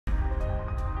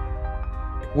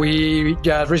We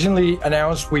just recently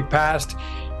announced we passed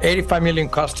 85 million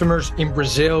customers in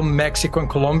Brazil, Mexico, and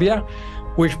Colombia,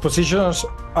 which positions us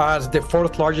as the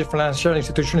fourth largest financial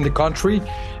institution in the country.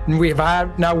 And we've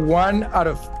had now 1 out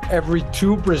of every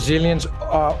 2 Brazilians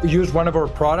use one of our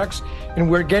products.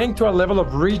 And we're getting to a level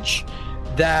of reach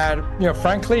that,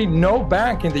 frankly, no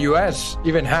bank in the US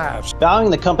even has.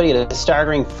 Valuing the company at a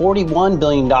staggering $41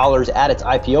 billion at its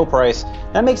IPO price,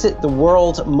 that makes it the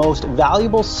world's most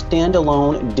valuable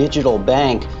standalone digital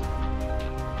bank.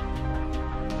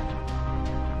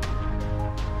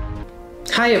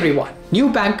 Hi everyone,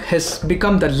 Nubank has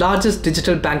become the largest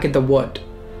digital bank in the world.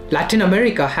 Latin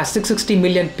America has 660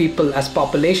 million people as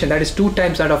population, that is 2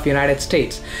 times that of United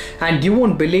States. And you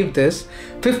won't believe this,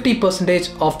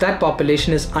 50% of that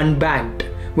population is unbanked,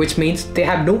 which means they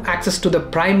have no access to the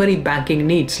primary banking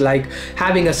needs like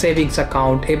having a savings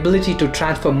account, ability to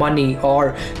transfer money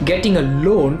or getting a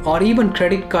loan or even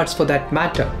credit cards for that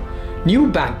matter.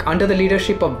 Nubank, under the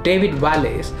leadership of David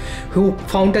Wallace, who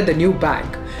founded the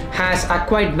Nubank, has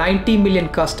acquired 90 million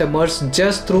customers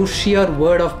just through sheer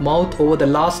word of mouth over the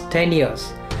last 10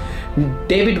 years.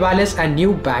 David Wallace and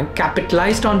Nubank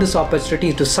capitalized on this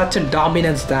opportunity to such a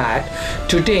dominance that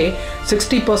today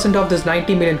 60% of these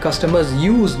 90 million customers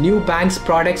use Nubank's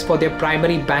products for their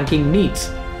primary banking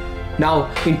needs.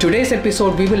 Now, in today's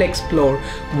episode, we will explore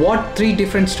what 3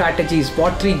 great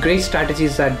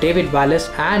strategies that David Wallace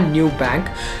and Nubank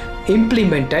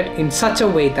implemented in such a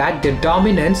way that their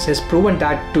dominance has proven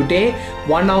that today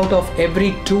 1 out of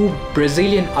every 2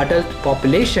 Brazilian adult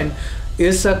population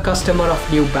is a customer of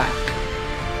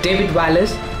Nubank. David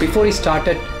Wallace, before he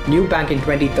started Nubank in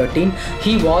 2013,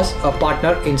 he was a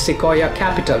partner in Sequoia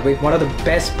Capital, with one of the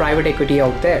best private equity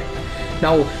out there.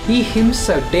 Now,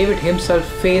 David himself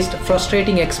faced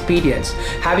frustrating experience,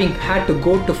 having had to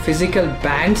go to physical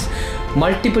banks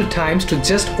multiple times to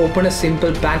just open a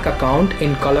simple bank account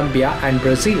in Colombia and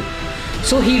Brazil.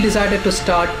 So he decided to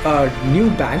start a new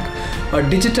bank, a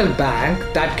digital bank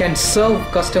that can serve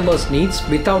customers' needs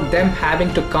without them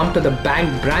having to come to the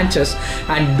bank branches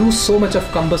and do so much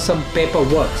of cumbersome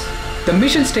paperwork. The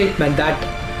mission statement that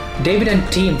David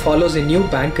and team follows in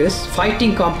Nubank is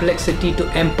fighting complexity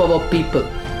to empower people.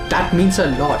 That means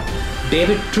a lot.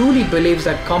 David truly believes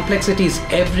that complexity is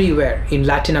everywhere in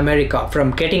Latin America,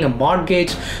 from getting a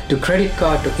mortgage to credit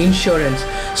card to insurance.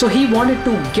 So he wanted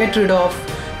to get rid of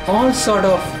all sort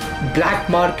of black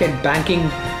market banking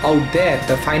out there,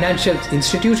 the financial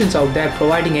institutions out there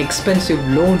providing expensive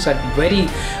loans at very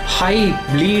high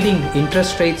bleeding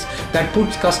interest rates that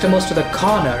puts customers to the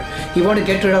corner. He wanted to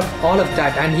get rid of all of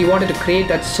that, and he wanted to create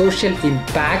that social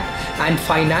impact and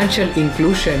financial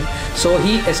inclusion. So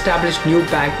he established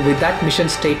Nubank with that mission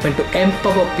statement to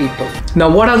empower people. Now,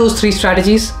 what are those 3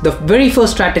 strategies? The very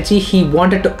first strategy, he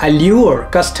wanted to allure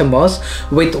customers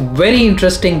with very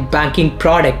interesting banking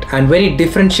product and very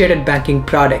differentiated banking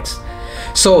products.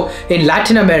 So in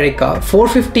Latin America,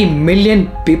 450 million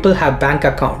people have bank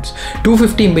accounts.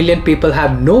 250 million people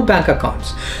have no bank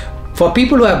accounts. For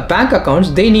people who have bank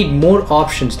accounts, they need more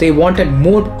options. They wanted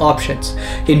more options.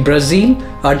 In Brazil,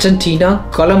 Argentina,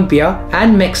 Colombia,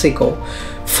 and Mexico,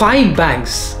 5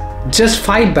 banks, just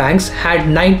 5 banks had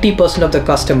 90% of the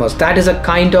customers. That is a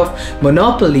kind of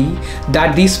monopoly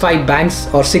that these 5 banks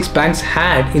or 6 banks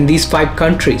had in these 5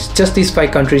 countries, just these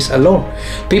 5 countries alone.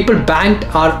 People banked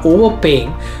are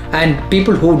overpaying, and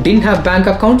people who didn't have bank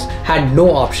accounts had no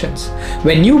options.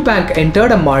 When Nubank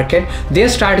entered a market, their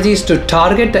strategy is to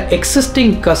target the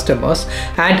existing customers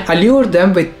and allure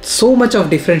them with so much of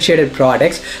differentiated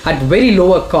products at very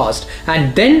lower cost,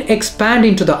 and then expand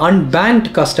into the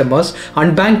unbanked customers,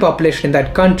 unbanked population in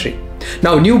that country.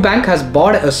 Now, Nubank has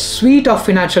bought a suite of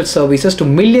financial services to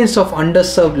millions of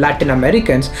underserved Latin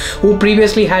Americans who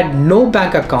previously had no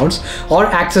bank accounts or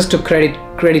access to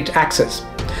credit access.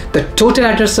 The total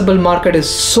addressable market is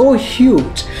so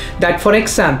huge that, for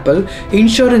example,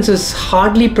 insurance is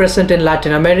hardly present in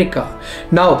Latin America.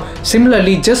 Now,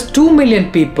 similarly, just 2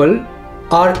 million people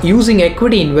are using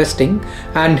equity investing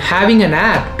and having an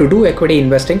app to do equity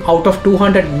investing out of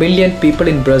 200 million people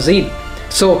in Brazil.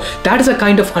 So that is a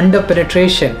kind of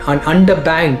underpenetration and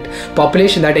underbanked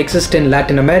population that exists in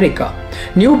Latin America.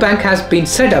 Nubank has been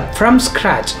set up from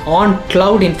scratch on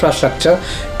cloud infrastructure,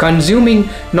 consuming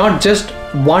not just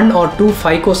 1 or 2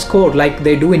 FICO score like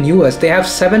they do in US. They have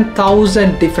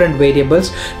 7,000 different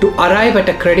variables to arrive at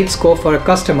a credit score for a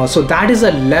customer. So that is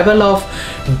a level of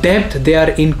depth they are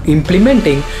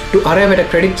implementing to arrive at a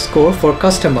credit score for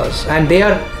customers, and they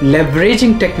are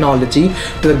leveraging technology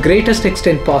to the greatest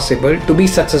extent possible to be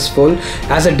successful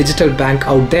as a digital bank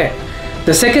out there.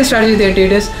 The second strategy they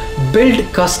did is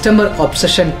build customer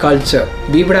obsession culture.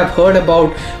 We would have heard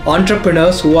about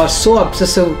entrepreneurs who are so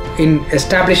obsessive in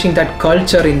establishing that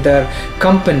culture in their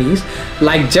companies,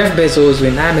 like Jeff Bezos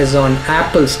in Amazon,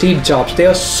 Apple, Steve Jobs. They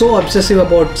are so obsessive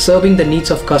about serving the needs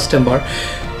of customer.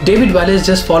 David Wallace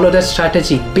just followed that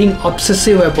strategy, being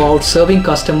obsessive about serving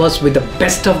customers with the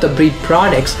best of the breed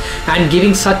products and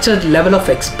giving such a level of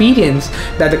experience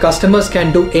that the customers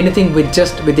can do anything with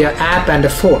their app and a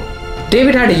phone.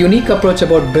 David had a unique approach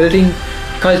about building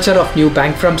culture of new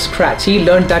bank from scratch. He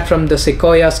learned that from the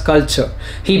Sequoia's culture.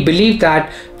 He believed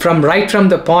that right from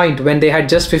the point when they had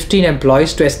just 15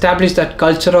 employees to establish that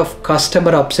culture of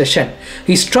customer obsession.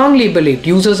 He strongly believed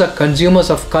users are consumers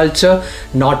of culture,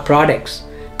 not products.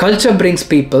 Culture brings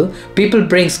people, people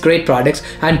brings great products,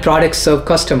 and products serve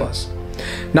customers.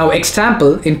 Now,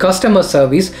 example, in customer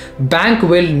service, bank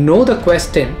will know the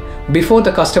question before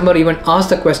the customer even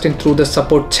asks the question through the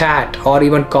support chat or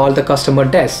even call the customer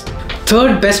desk.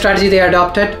 Third best strategy they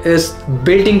adopted is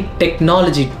building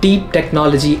technology, deep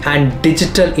technology and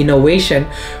digital innovation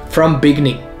from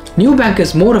beginning. Nubank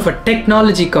is more of a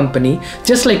technology company,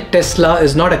 just like Tesla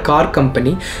is not a car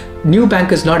company.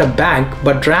 Nubank is not a bank,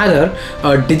 but rather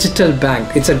a digital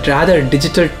bank. It's a rather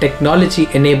digital technology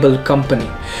enabled company.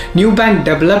 Nubank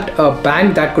developed a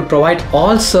bank that could provide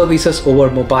all services over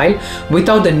mobile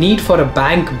without the need for a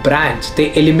bank branch.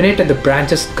 They eliminated the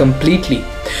branches completely.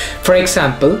 For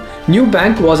example,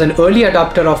 Nubank was an early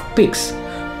adopter of Pix.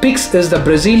 Pix is the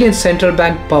Brazilian central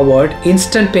bank powered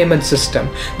instant payment system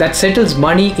that settles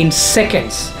money in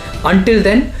seconds. Until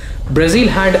then, Brazil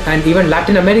had, and even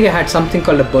Latin America had, something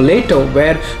called a boleto,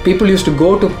 where people used to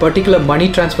go to particular money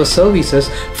transfer services,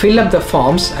 fill up the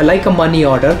forms like a money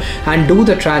order and do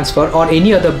the transfer or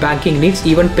any other banking needs,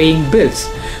 even paying bills.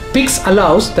 Pix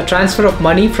allows the transfer of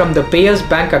money from the payer's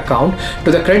bank account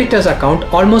to the creditor's account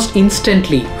almost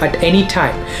instantly at any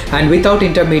time and without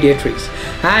intermediaries.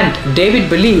 And David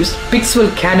believes Pix will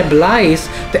cannibalize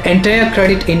the entire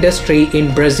credit industry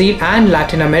in Brazil and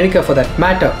Latin America for that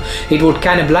matter. It would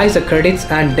cannibalize the credits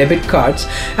and debit cards,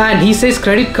 and he says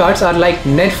credit cards are like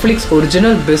Netflix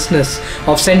original business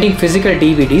of sending physical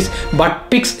DVDs, but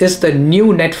Pix is the new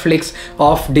Netflix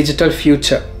of digital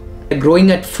future.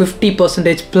 Growing at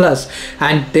 50% plus,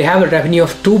 and they have a revenue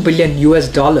of $2 billion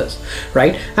US,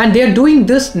 right? And they are doing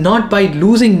this not by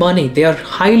losing money. They are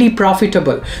highly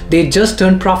profitable. They just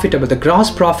turned profitable. The gross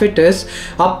profit is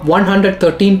up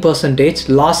 113%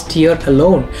 last year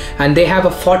alone, and they have a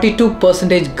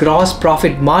 42% gross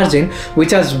profit margin,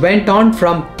 which has went on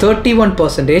from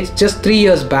 31% just 3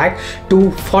 years back to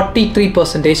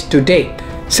 43% today.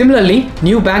 Similarly,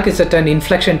 Nubank is at an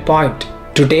inflection point.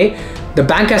 Today, the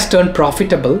bank has turned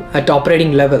profitable at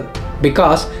operating level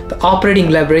because the operating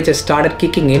leverage has started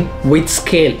kicking in with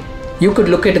scale. You could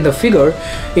look at in the figure.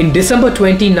 In December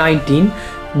 2019,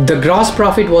 the gross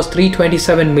profit was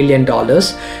 $327 million,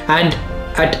 and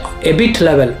at EBIT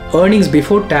level, earnings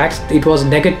before tax, it was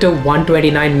negative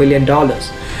 $129 million.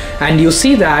 And you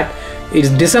see that it's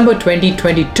December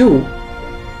 2022,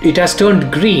 it has turned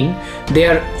green.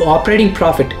 Their operating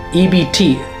profit,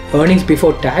 EBT, earnings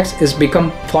before tax, is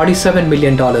become $47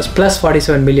 million, plus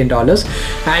 $47 million.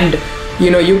 And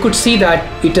you could see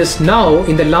that it is now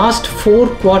in the last 4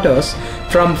 quarters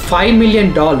from $5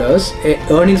 million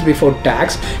earnings before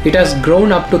tax, it has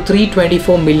grown up to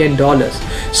 $324 million.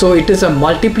 So it is a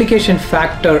multiplication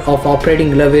factor of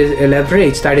operating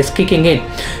leverage that is kicking in.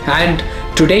 And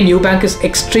today Nubank is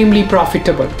extremely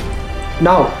profitable.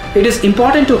 Now, it is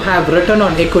important to have return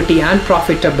on equity and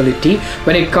profitability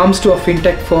when it comes to a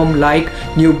fintech firm like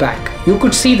Nubank. You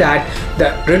could see that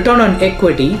the return on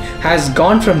equity has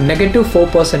gone from negative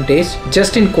 4%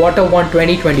 just in Q1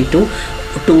 2022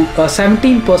 to a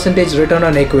 17% return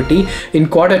on equity in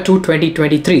Q2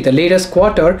 2023. The latest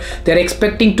quarter, they're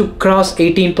expecting to cross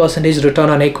 18% return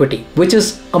on equity, which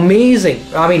is amazing.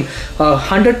 I mean, a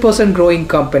 100% growing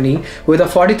company with a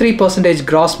 43%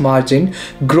 gross margin,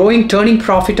 turning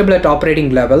profitable at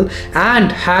operating level,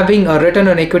 and having a return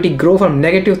on equity grow from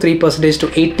negative 3% to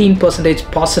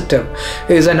 18% positive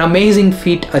is an amazing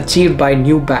feat achieved by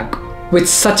Nubank. With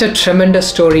such a tremendous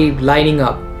story lining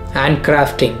up and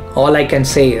crafting, all I can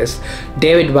say is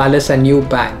David Wallace and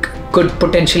Nubank could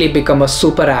potentially become a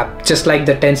super app, just like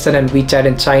the Tencent and WeChat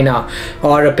in China,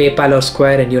 or a PayPal or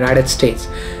Square in United States.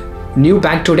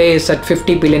 Nubank today is at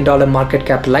 $50 billion market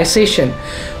capitalization,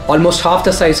 almost half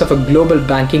the size of a global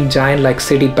banking giant like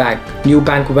Citibank.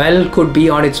 Nubank could be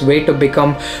on its way to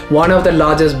become one of the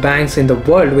largest banks in the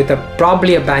world with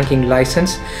probably a banking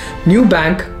license.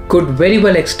 Nubank could very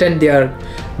well extend their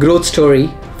growth story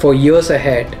for years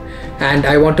ahead, And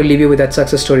I want to leave you with that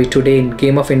success story today in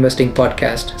Game of Investing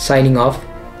podcast. Signing off,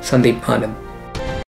 Sandeep, Anand.